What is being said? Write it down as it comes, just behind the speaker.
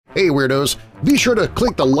Hey Weirdos! Be sure to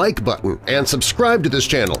click the like button and subscribe to this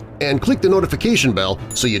channel, and click the notification bell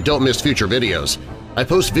so you don't miss future videos. I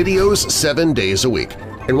post videos 7 days a week.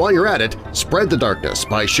 And while you're at it, spread the darkness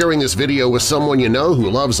by sharing this video with someone you know who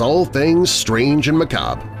loves all things strange and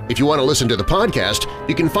macabre. If you want to listen to the podcast,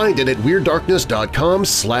 you can find it at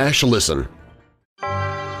WeirdDarkness.com/listen.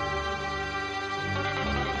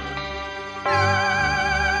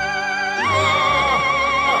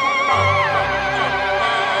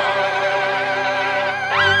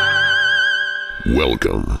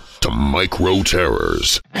 Welcome to Micro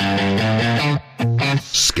Terrors.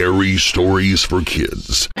 Scary stories for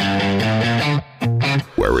kids,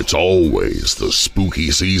 where it's always the spooky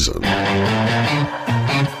season,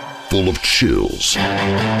 full of chills,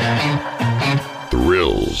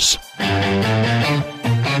 thrills,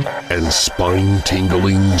 and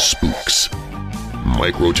spine-tingling spooks.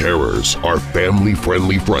 Micro Terrors are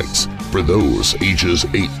family-friendly frights for those ages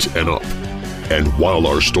 8 and up. And while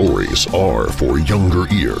our stories are for younger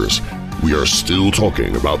ears, we are still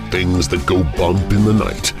talking about things that go bump in the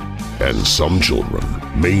night, and some children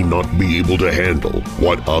may not be able to handle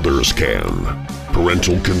what others can.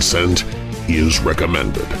 Parental consent is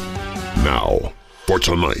recommended. Now, for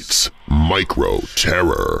tonight's Micro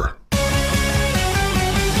Terror.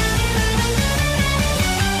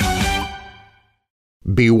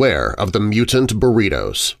 Beware of the mutant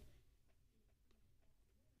burritos.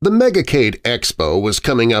 The Megacade Expo was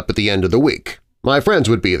coming up at the end of the week. My friends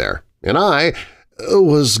would be there, and I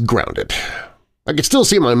was grounded. I could still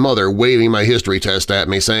see my mother waving my history test at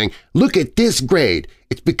me saying, "Look at this grade!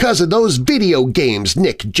 It's because of those video games,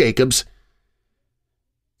 Nick Jacobs!"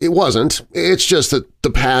 It wasn't. It's just that the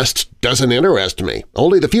past doesn't interest me,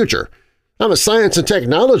 only the future. I'm a science and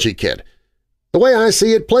technology kid. The way I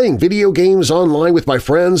see it, playing video games online with my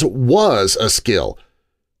friends was a skill.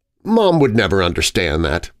 Mom would never understand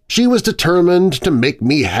that. She was determined to make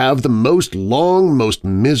me have the most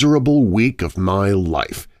miserable week of my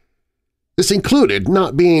life. This included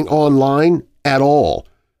not being online at all.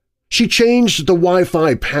 She changed the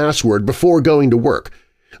Wi-Fi password before going to work,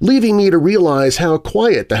 leaving me to realize how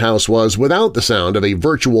quiet the house was without the sound of a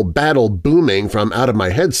virtual battle booming from out of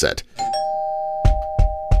my headset.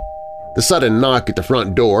 The sudden knock at the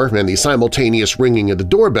front door and the simultaneous ringing of the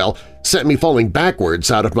doorbell sent me falling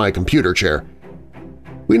backwards out of my computer chair.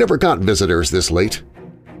 We never got visitors this late.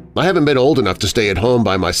 I haven't been old enough to stay at home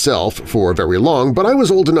by myself for very long, but I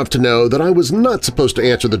was old enough to know that I was not supposed to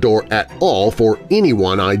answer the door at all for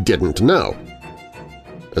anyone I didn't know.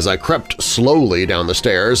 As I crept slowly down the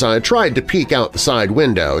stairs, I tried to peek out the side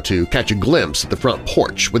window to catch a glimpse at the front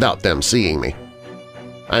porch without them seeing me.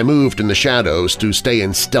 I moved in the shadows to stay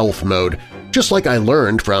in stealth mode, just like I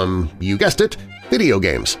learned from, you guessed it, video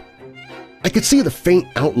games. I could see the faint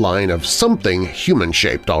outline of something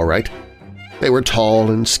human-shaped, all right. They were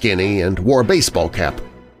tall and skinny and wore a baseball cap.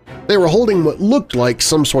 They were holding what looked like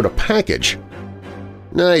some sort of package.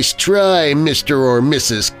 "Nice try, Mr. or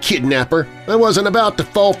Mrs. Kidnapper. I wasn't about to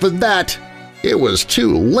fall for that." It was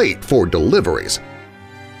too late for deliveries.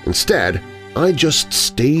 Instead, I just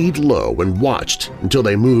stayed low and watched until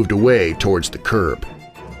they moved away towards the curb.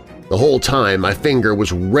 The whole time my finger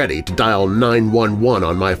was ready to dial 911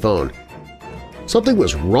 on my phone. Something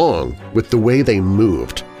was wrong with the way they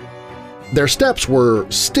moved. Their steps were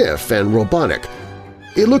stiff and robotic.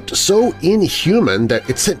 It looked so inhuman that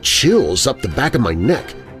it sent chills up the back of my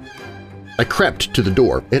neck. I crept to the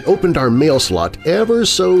door and opened our mail slot ever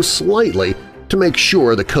so slightly to make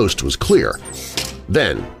sure the coast was clear.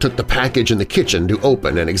 Then took the package in the kitchen to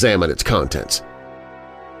open and examine its contents.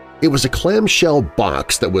 It was a clamshell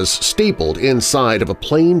box that was stapled inside of a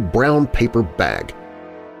plain brown paper bag.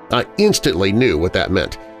 I instantly knew what that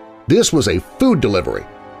meant. This was a food delivery.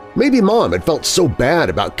 Maybe Mom had felt so bad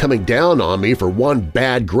about coming down on me for one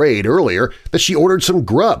bad grade earlier that she ordered some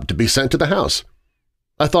grub to be sent to the house.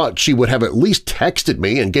 I thought she would have at least texted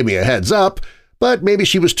me and give me a heads up, but maybe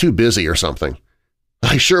she was too busy or something.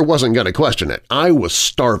 I sure wasn't going to question it. I was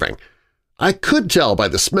starving. I could tell by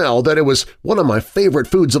the smell that it was one of my favorite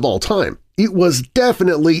foods of all time. It was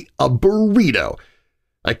definitely a burrito.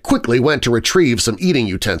 I quickly went to retrieve some eating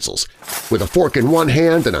utensils. With a fork in one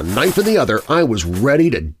hand and a knife in the other, I was ready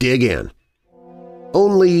to dig in.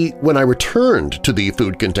 Only when I returned to the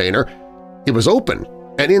food container, it was open,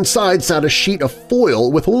 and inside sat a sheet of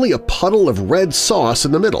foil with only a puddle of red sauce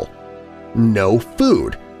in the middle. No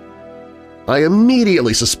food. I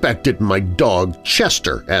immediately suspected my dog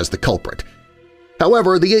Chester as the culprit.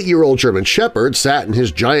 However, the 8-year-old German Shepherd sat in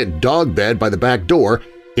his giant dog bed by the back door,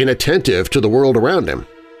 inattentive to the world around him.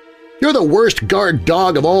 "You're the worst guard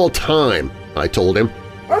dog of all time," I told him.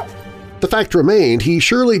 The fact remained he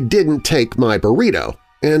surely didn't take my burrito,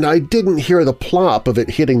 and I didn't hear the plop of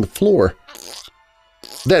it hitting the floor.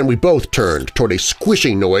 Then we both turned toward a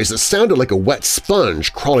squishing noise that sounded like a wet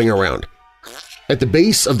sponge crawling around. At the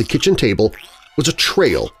base of the kitchen table was a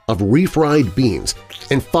trail of refried beans,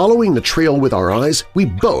 and following the trail with our eyes, we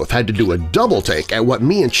both had to do a double-take at what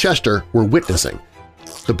me and Chester were witnessing.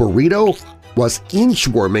 The burrito was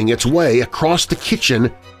inchworming its way across the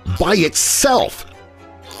kitchen by itself.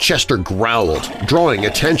 Chester growled, drawing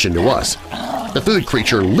attention to us. The food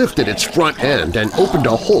creature lifted its front end and opened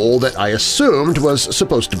a hole that I assumed was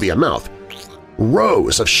supposed to be a mouth.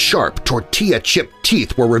 Rows of sharp tortilla-chip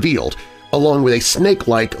teeth were revealed, along with a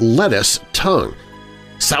snake-like lettuce tongue.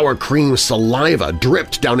 Sour cream saliva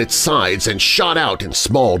dripped down its sides and shot out in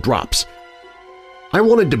small drops. I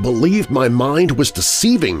wanted to believe my mind was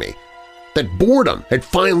deceiving me, that boredom had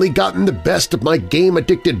finally gotten the best of my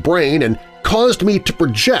game-addicted brain and caused me to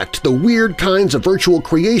project the weird kinds of virtual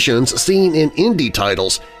creations seen in indie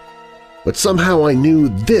titles. But somehow I knew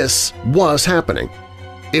this was happening.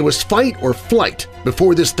 It was fight or flight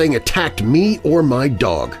before this thing attacked me or my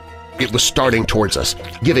dog. It was starting towards us,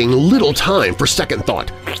 giving little time for second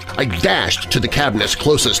thought. I dashed to the cabinets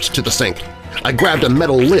closest to the sink. I grabbed a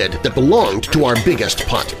metal lid that belonged to our biggest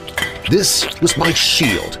pot. This was my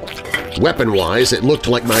shield. Weapon-wise, it looked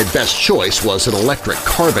like my best choice was an electric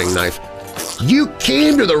carving knife. "You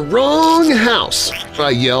came to the wrong house!" I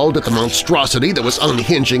yelled at the monstrosity that was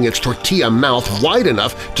unhinging its tortilla mouth wide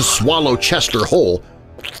enough to swallow Chester whole.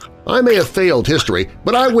 I may have failed history,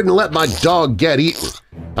 but I wouldn't let my dog get eaten.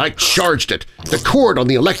 I charged it. The cord on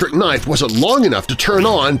the electric knife wasn't long enough to turn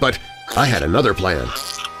on, but I had another plan.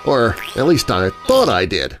 Or at least I thought I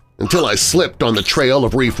did, until I slipped on the trail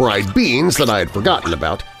of refried beans that I had forgotten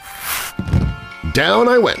about. Down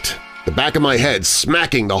I went, the back of my head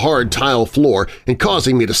smacking the hard tile floor and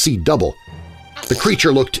causing me to see double. The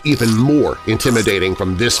creature looked even more intimidating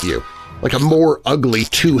from this view, like a more ugly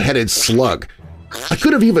two-headed slug. I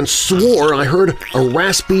could have even swore I heard a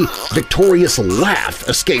raspy, victorious laugh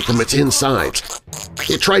escape from its insides.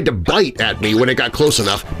 It tried to bite at me when it got close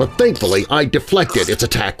enough, but thankfully I deflected its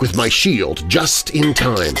attack with my shield just in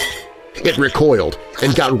time. It recoiled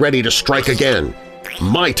and got ready to strike again.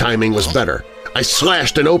 My timing was better. I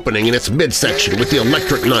slashed an opening in its midsection with the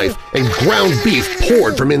electric knife, and ground beef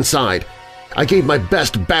poured from inside. I gave my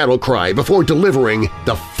best battle cry before delivering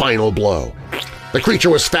the final blow. The creature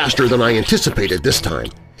was faster than I anticipated this time.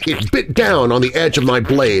 It bit down on the edge of my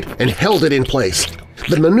blade and held it in place.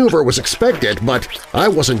 The maneuver was expected, but I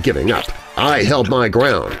wasn't giving up. I held my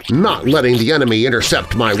ground, not letting the enemy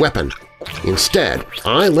intercept my weapon. Instead,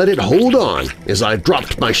 I let it hold on as I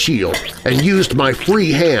dropped my shield and used my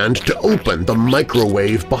free hand to open the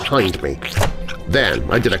microwave behind me. Then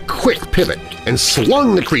I did a quick pivot and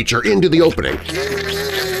slung the creature into the opening,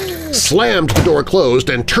 slammed the door closed,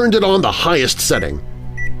 and turned it on the highest setting.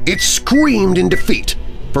 It screamed in defeat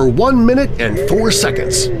for 1 minute and 4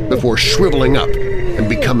 seconds before shriveling up and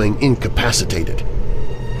becoming incapacitated.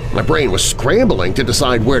 My brain was scrambling to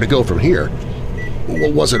decide where to go from here.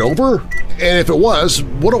 Was it over? And if it was,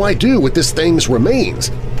 what do I do with this thing's remains?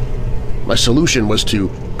 My solution was to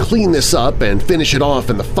clean this up and finish it off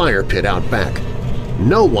in the fire pit out back.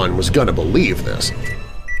 No one was gonna believe this.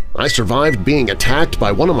 I survived being attacked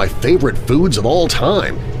by one of my favorite foods of all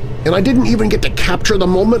time, and I didn't even get to capture the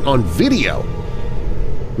moment on video.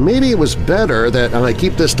 Maybe it was better that I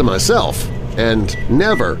keep this to myself and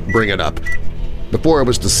never bring it up, before it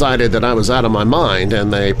was decided that I was out of my mind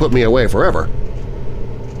and they put me away forever.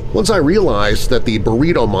 Once I realized that the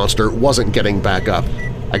burrito monster wasn't getting back up,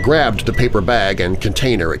 I grabbed the paper bag and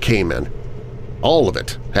container it came in. All of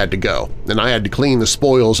it had to go, and I had to clean the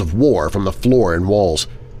spoils of war from the floor and walls.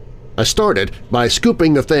 I started by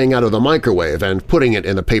scooping the thing out of the microwave and putting it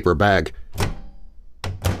in the paper bag.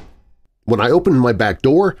 When I opened my back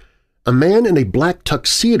door, a man in a black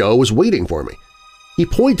tuxedo was waiting for me. He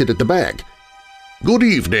pointed at the bag. "Good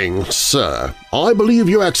evening, sir. I believe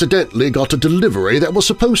you accidentally got a delivery that was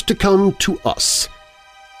supposed to come to us."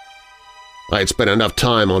 I had spent enough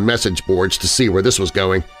time on message boards to see where this was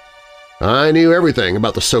going. I knew everything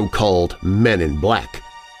about the so-called Men in Black.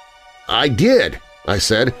 "I did," I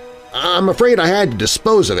said. "I'm afraid I had to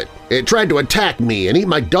dispose of it. It tried to attack me and eat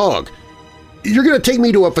my dog. You're going to take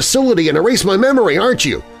me to a facility and erase my memory, aren't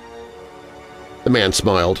you?" The man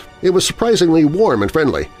smiled. It was surprisingly warm and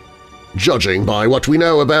friendly. "Judging by what we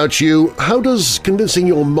know about you, how does convincing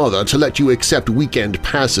your mother to let you accept weekend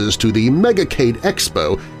passes to the Megacade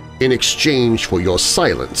Expo in exchange for your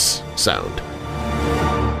silence sound?"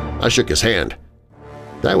 I shook his hand.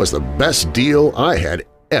 That was the best deal I had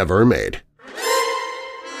ever made.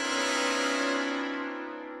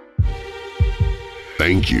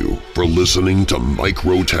 Thank you for listening to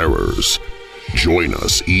Micro Terrors. Join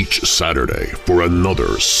us each Saturday for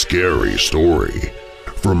another scary story.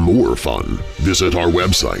 For more fun, visit our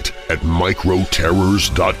website at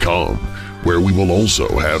microterrors.com, where we will also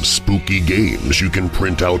have spooky games you can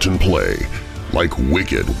print out and play, like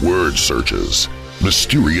wicked word searches,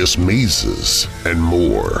 mysterious mazes, and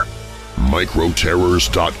more.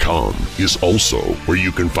 Microterrors.com is also where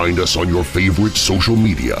you can find us on your favorite social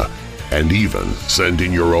media and even send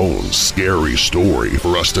in your own scary story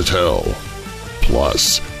for us to tell.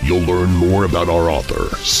 Plus, you'll learn more about our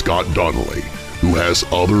author, Scott Donnelly, who has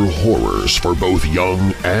other horrors for both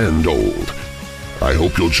young and old. I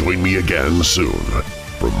hope you'll join me again soon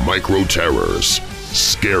for Micro Terrors,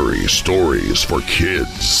 Scary Stories for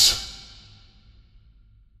Kids.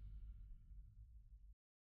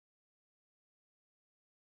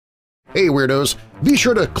 Hey Weirdos! Be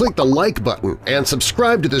sure to click the like button and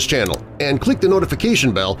subscribe to this channel, and click the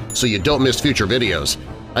notification bell so you don't miss future videos.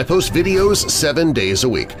 I post videos 7 days a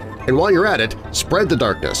week. And while you're at it, spread the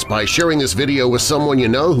darkness by sharing this video with someone you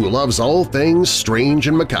know who loves all things strange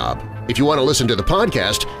and macabre. If you want to listen to the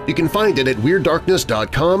podcast, you can find it at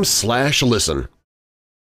WeirdDarkness.com/listen.